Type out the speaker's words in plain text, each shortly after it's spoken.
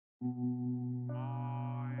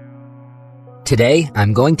Today,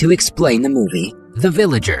 I'm going to explain the movie The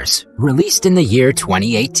Villagers, released in the year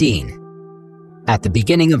 2018. At the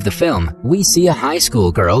beginning of the film, we see a high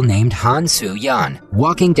school girl named Han Soo-yeon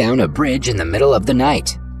walking down a bridge in the middle of the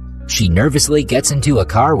night. She nervously gets into a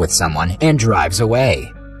car with someone and drives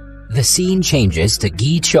away. The scene changes to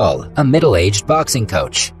Gi Cheol, a middle-aged boxing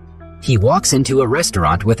coach. He walks into a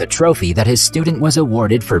restaurant with a trophy that his student was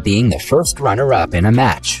awarded for being the first runner-up in a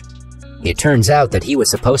match. It turns out that he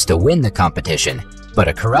was supposed to win the competition, but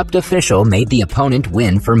a corrupt official made the opponent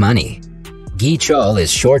win for money. Gi Cheol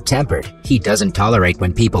is short-tempered. He doesn't tolerate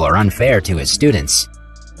when people are unfair to his students.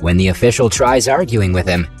 When the official tries arguing with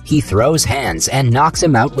him, he throws hands and knocks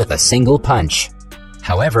him out with a single punch.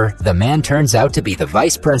 However, the man turns out to be the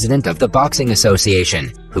vice president of the Boxing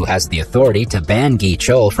Association, who has the authority to ban Gi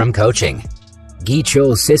Cheol from coaching. Gi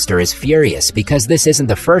Cheol's sister is furious because this isn't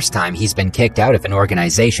the first time he's been kicked out of an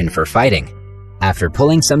organization for fighting. After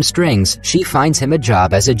pulling some strings, she finds him a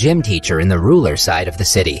job as a gym teacher in the ruler side of the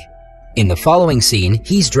city. In the following scene,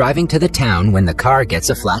 he's driving to the town when the car gets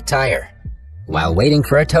a flat tire. While waiting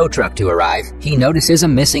for a tow truck to arrive, he notices a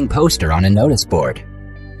missing poster on a notice board.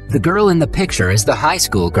 The girl in the picture is the high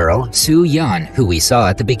school girl, Soo-yeon, who we saw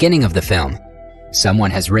at the beginning of the film. Someone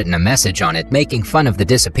has written a message on it making fun of the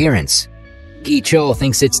disappearance. Gi Cheol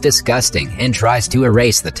thinks it's disgusting and tries to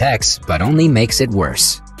erase the text, but only makes it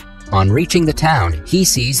worse. On reaching the town, he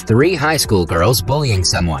sees 3 high school girls bullying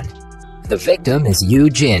someone. The victim is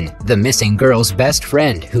Yoo Jin, the missing girl's best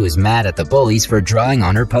friend, who is mad at the bullies for drawing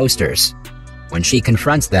on her posters. When she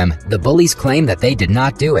confronts them, the bullies claim that they did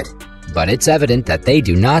not do it, but it's evident that they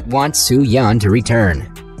do not want Soo-yeon to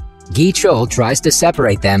return. Gi Cheol tries to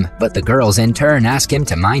separate them, but the girls in turn ask him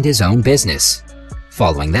to mind his own business.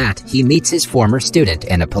 Following that, he meets his former student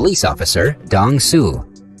and a police officer, Dong-soo.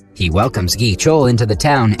 He welcomes Gi Cheol into the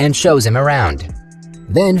town and shows him around.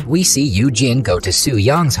 Then, we see Yoo Jin go to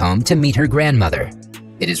Soo-yeon's home to meet her grandmother.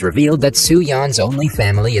 It is revealed that Soo-yeon's only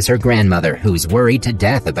family is her grandmother, who's worried to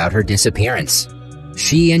death about her disappearance.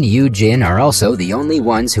 She and Yoo Jin are also the only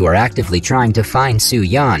ones who are actively trying to find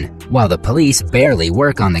Soo-yeon, while the police barely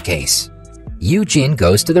work on the case. Yoo Jin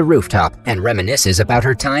goes to the rooftop and reminisces about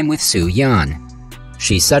her time with Soo-yeon.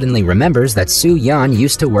 She suddenly remembers that Soo-yeon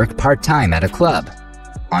used to work part-time at a club.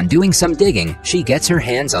 On doing some digging, she gets her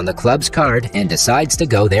hands on the club's card and decides to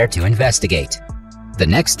go there to investigate. The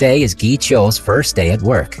next day is Gi Cheol's first day at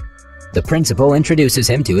work. The principal introduces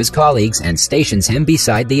him to his colleagues and stations him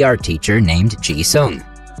beside the art teacher named Ji-sung.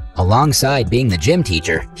 Alongside being the gym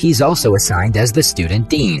teacher, he's also assigned as the student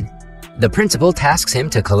dean. The principal tasks him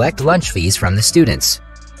to collect lunch fees from the students.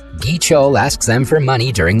 Gi Cheol asks them for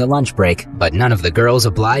money during the lunch break, but none of the girls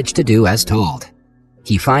oblige to do as told.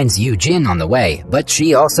 He finds Yoo Jin on the way, but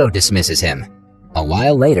she also dismisses him. A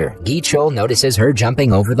while later, Gi Cheol notices her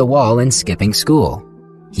jumping over the wall and skipping school.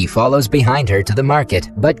 He follows behind her to the market,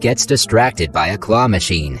 but gets distracted by a claw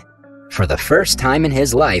machine. For the first time in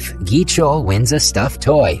his life, Gi Cheol wins a stuffed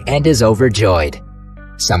toy and is overjoyed.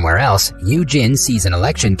 Somewhere else, Yoo Jin sees an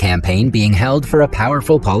election campaign being held for a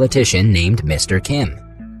powerful politician named Mr. Kim.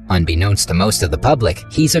 Unbeknownst to most of the public,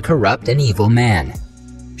 he's a corrupt and evil man.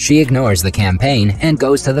 She ignores the campaign and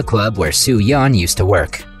goes to the club where Soo-yeon used to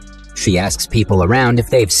work. She asks people around if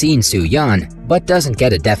they've seen Soo-yeon, but doesn't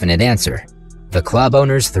get a definite answer. The club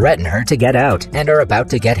owners threaten her to get out and are about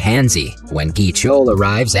to get handsy when Gi Cheol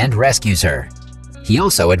arrives and rescues her. He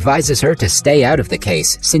also advises her to stay out of the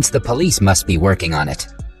case since the police must be working on it.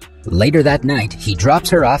 Later that night, he drops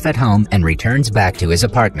her off at home and returns back to his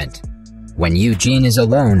apartment. When Yoo Jin is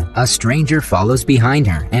alone, a stranger follows behind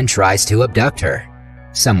her and tries to abduct her.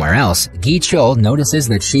 Somewhere else, Gi Cheol notices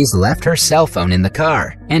that she's left her cell phone in the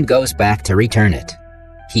car and goes back to return it.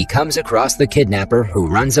 He comes across the kidnapper, who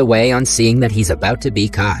runs away on seeing that he's about to be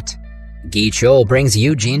caught. Gi Cheol brings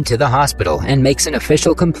Yoo Jin to the hospital and makes an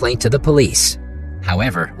official complaint to the police.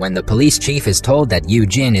 However, when the police chief is told that Yoo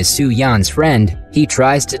Jin is Soo-yeon's friend, he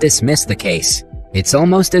tries to dismiss the case. It's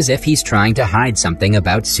almost as if he's trying to hide something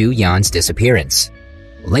about Soo-yeon's disappearance.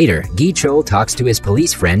 Later, Gi Cheol talks to his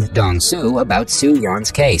police friend Dong-soo about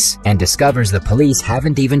Soo-yeon's case and discovers the police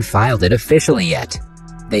haven't even filed it officially yet.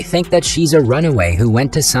 They think that she's a runaway who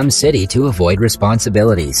went to some city to avoid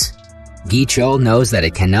responsibilities. Gi Cheol knows that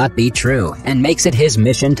it cannot be true and makes it his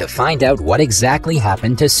mission to find out what exactly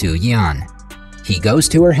happened to Soo-yeon. He goes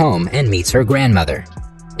to her home and meets her grandmother.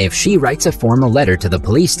 If she writes a formal letter to the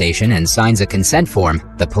police station and signs a consent form,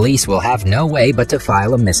 the police will have no way but to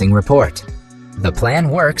file a missing report. The plan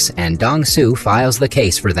works and Dong-soo files the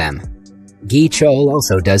case for them. Gi Cheol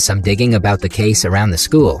also does some digging about the case around the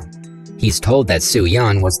school. He's told that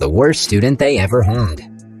Soo-yeon was the worst student they ever had.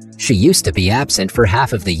 She used to be absent for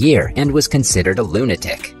half of the year and was considered a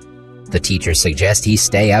lunatic. The teacher suggests he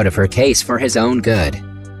stay out of her case for his own good.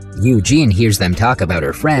 Yoo Jin hears them talk about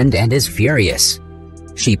her friend and is furious.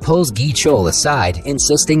 She pulls Gi Cheol aside,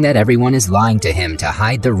 insisting that everyone is lying to him to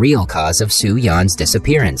hide the real cause of Soo-yeon's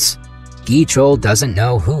disappearance. Gi Cheol doesn't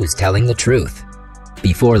know who's telling the truth.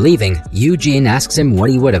 Before leaving, Yoo Jin asks him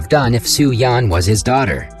what he would have done if Soo-yeon was his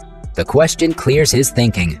daughter. The question clears his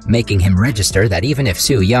thinking, making him register that even if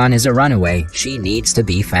Soo-yeon is a runaway, she needs to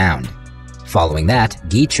be found. Following that,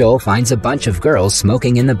 Gi Cheol finds a bunch of girls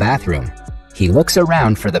smoking in the bathroom. He looks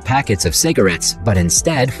around for the packets of cigarettes, but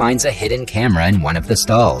instead finds a hidden camera in one of the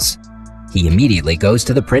stalls. He immediately goes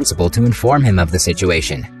to the principal to inform him of the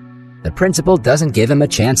situation. The principal doesn't give him a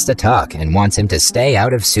chance to talk and wants him to stay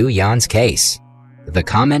out of Soo-yeon's case. The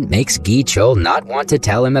comment makes Gi Cheol not want to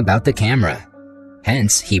tell him about the camera.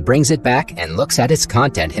 Hence, he brings it back and looks at its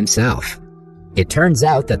content himself. It turns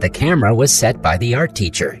out that the camera was set by the art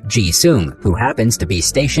teacher, Ji-sung, who happens to be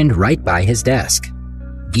stationed right by his desk.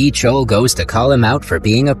 Gi Cheol goes to call him out for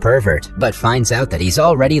being a pervert, but finds out that he's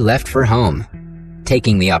already left for home.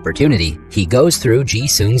 Taking the opportunity, he goes through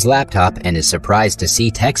Ji-sung's laptop and is surprised to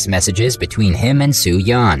see text messages between him and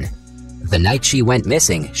Soo-yeon. The night she went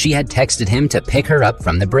missing, she had texted him to pick her up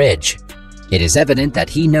from the bridge. It is evident that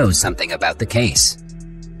he knows something about the case.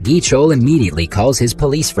 Gi Cheol immediately calls his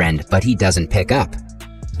police friend, but he doesn't pick up.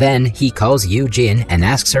 Then he calls Yoo Jin and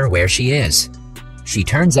asks her where she is. She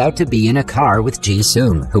turns out to be in a car with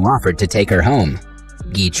Ji-sung, who offered to take her home.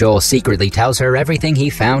 Gi Cheol secretly tells her everything he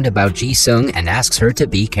found about Ji-sung and asks her to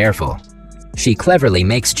be careful. She cleverly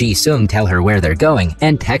makes Ji-sung tell her where they're going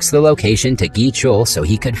and texts the location to Gi Cheol so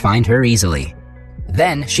he could find her easily.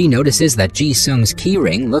 Then she notices that Ji-sung's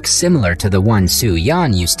keyring looks similar to the one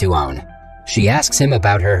Soo-yeon used to own. She asks him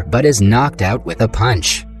about her, but is knocked out with a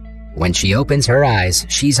punch. When she opens her eyes,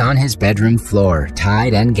 she's on his bedroom floor,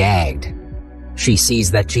 tied and gagged. She sees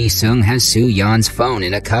that Ji-sung has Soo-yeon's phone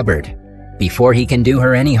in a cupboard. Before he can do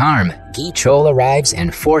her any harm, Gi Cheol arrives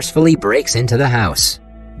and forcefully breaks into the house.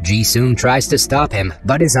 Ji-sung tries to stop him,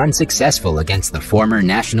 but is unsuccessful against the former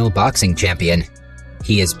national boxing champion.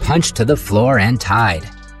 He is punched to the floor and tied.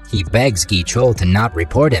 He begs Gi Cheol to not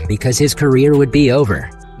report him because his career would be over.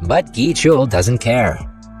 But Gi Cheol doesn't care.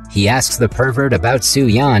 He asks the pervert about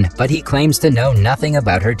Soo-yeon, but he claims to know nothing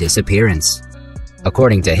about her disappearance.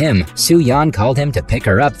 According to him, Soo-yeon called him to pick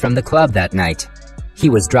her up from the club that night. He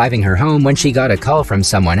was driving her home when she got a call from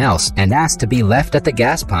someone else and asked to be left at the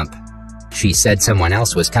gas pump. She said someone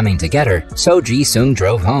else was coming to get her, so Ji-sung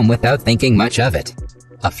drove home without thinking much of it.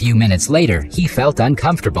 A few minutes later, he felt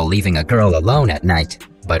uncomfortable leaving a girl alone at night,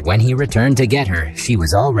 but when he returned to get her, she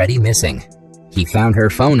was already missing. He found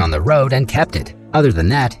her phone on the road and kept it. Other than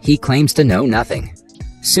that, he claims to know nothing.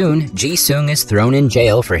 Soon, Ji-sung is thrown in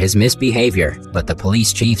jail for his misbehavior, but the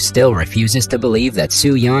police chief still refuses to believe that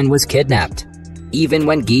Soo-yeon was kidnapped. Even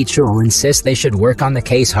when Gi Cheol insists they should work on the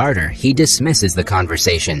case harder, he dismisses the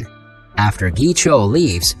conversation. After Gi Cheol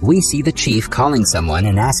leaves, we see the chief calling someone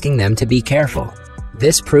and asking them to be careful.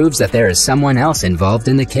 This proves that there is someone else involved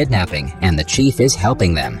in the kidnapping, and the chief is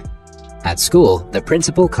helping them. At school, the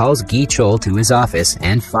principal calls Gi Cheol to his office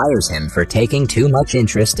and fires him for taking too much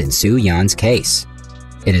interest in Soo-yeon's case.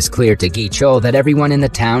 It is clear to Gi Cheol that everyone in the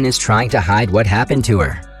town is trying to hide what happened to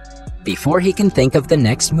her. Before he can think of the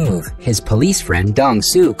next move, his police friend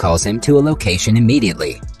Dong-soo calls him to a location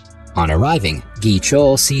immediately. On arriving, Gi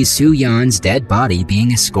Cheol sees Soo-yeon's dead body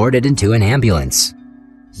being escorted into an ambulance.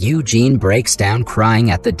 Yoo Jin breaks down crying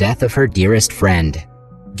at the death of her dearest friend.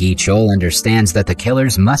 Gi Cheol understands that the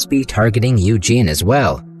killers must be targeting Yoo Jin as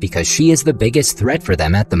well, because she is the biggest threat for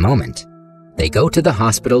them at the moment. They go to the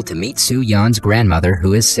hospital to meet Soo-yeon's grandmother,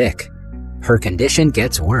 who is sick. Her condition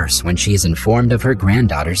gets worse when she is informed of her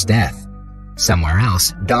granddaughter's death. Somewhere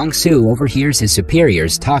else, Dong-soo overhears his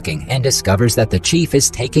superiors talking and discovers that the chief is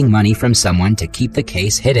taking money from someone to keep the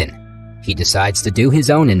case hidden. He decides to do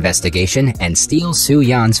his own investigation and steals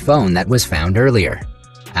Soo-yeon's phone that was found earlier.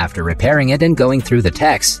 After repairing it and going through the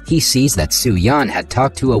texts, he sees that Soo-yeon had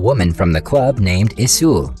talked to a woman from the club named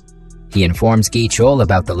Isul. He informs Gi Cheol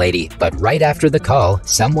about the lady, but right after the call,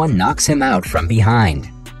 someone knocks him out from behind.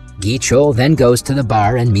 Gi Cheol then goes to the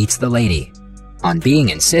bar and meets the lady. On being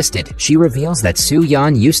insisted, she reveals that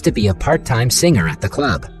Soo-yeon used to be a part-time singer at the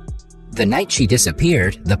club. The night she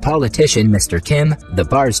disappeared, the politician Mr. Kim, the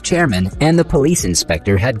bar's chairman, and the police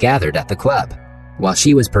inspector had gathered at the club. While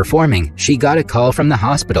she was performing, she got a call from the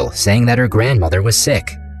hospital saying that her grandmother was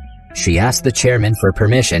sick. She asked the chairman for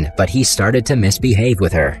permission, but he started to misbehave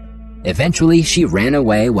with her. Eventually, she ran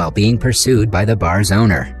away while being pursued by the bar's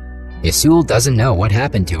owner. Isul doesn't know what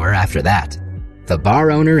happened to her after that. The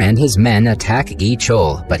bar owner and his men attack Gi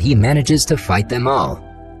Cheol, but he manages to fight them all.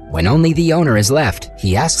 When only the owner is left,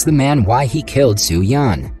 he asks the man why he killed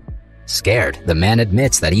Soo-yeon. Scared, the man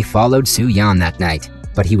admits that he followed Soo-yeon that night,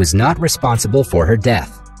 but he was not responsible for her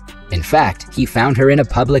death. In fact, he found her in a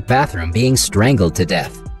public bathroom being strangled to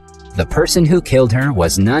death. The person who killed her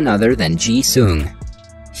was none other than Ji-sung.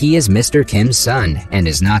 He is Mr. Kim's son and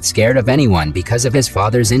is not scared of anyone because of his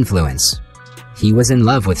father's influence. He was in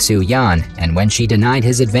love with Soo-yeon, and when she denied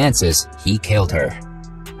his advances, he killed her.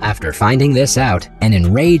 After finding this out, an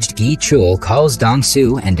enraged Gi Cheol calls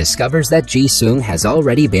Dong-soo and discovers that Ji-sung has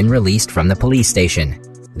already been released from the police station.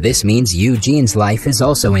 This means Yoo Jin's life is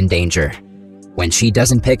also in danger. When she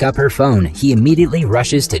doesn't pick up her phone, he immediately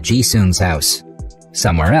rushes to Ji-sung's house.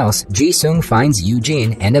 Somewhere else, Ji-sung finds Yoo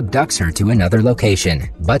Jin and abducts her to another location,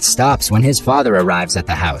 but stops when his father arrives at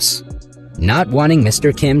the house. Not wanting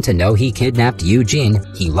Mr. Kim to know he kidnapped Yoo Jin,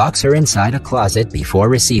 he locks her inside a closet before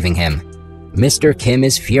receiving him. Mr. Kim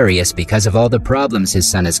is furious because of all the problems his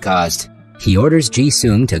son has caused. He orders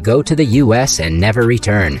Ji-sung to go to the US and never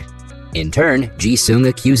return. In turn, Ji-sung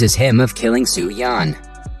accuses him of killing Soo-yeon.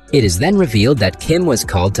 It is then revealed that Kim was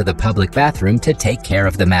called to the public bathroom to take care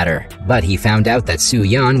of the matter, but he found out that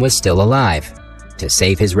Soo-yeon was still alive. To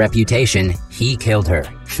save his reputation, he killed her,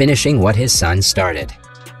 finishing what his son started.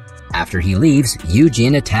 After he leaves, Yoo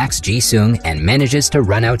Jin attacks Ji-sung and manages to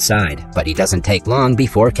run outside, but he doesn't take long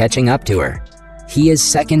before catching up to her. He is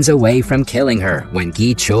seconds away from killing her when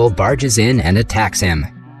Gi Cheol barges in and attacks him.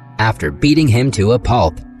 After beating him to a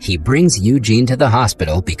pulp, he brings Yoo Jin to the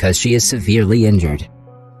hospital because she is severely injured.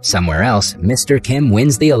 Somewhere else, Mr. Kim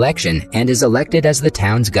wins the election and is elected as the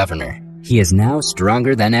town's governor. He is now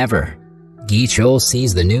stronger than ever. Gi Cheol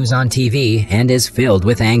sees the news on TV and is filled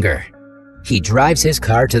with anger. He drives his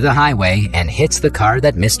car to the highway and hits the car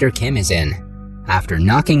that Mr. Kim is in. After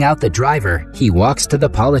knocking out the driver, he walks to the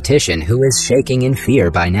politician who is shaking in fear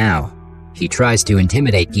by now. He tries to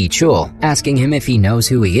intimidate Gi Cheol, asking him if he knows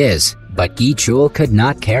who he is, but Gi Cheol could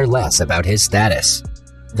not care less about his status.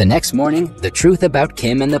 The next morning, the truth about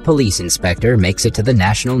Kim and the police inspector makes it to the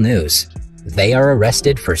national news. They are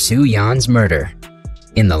arrested for Soo-yeon's murder.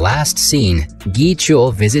 In the last scene, Gi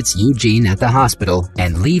Cheol visits Yoo Jin at the hospital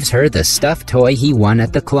and leaves her the stuffed toy he won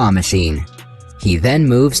at the claw machine. He then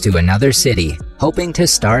moves to another city, hoping to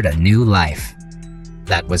start a new life.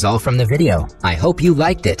 That was all from the video. I hope you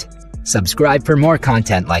liked it. Subscribe for more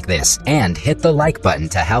content like this and hit the like button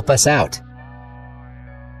to help us out.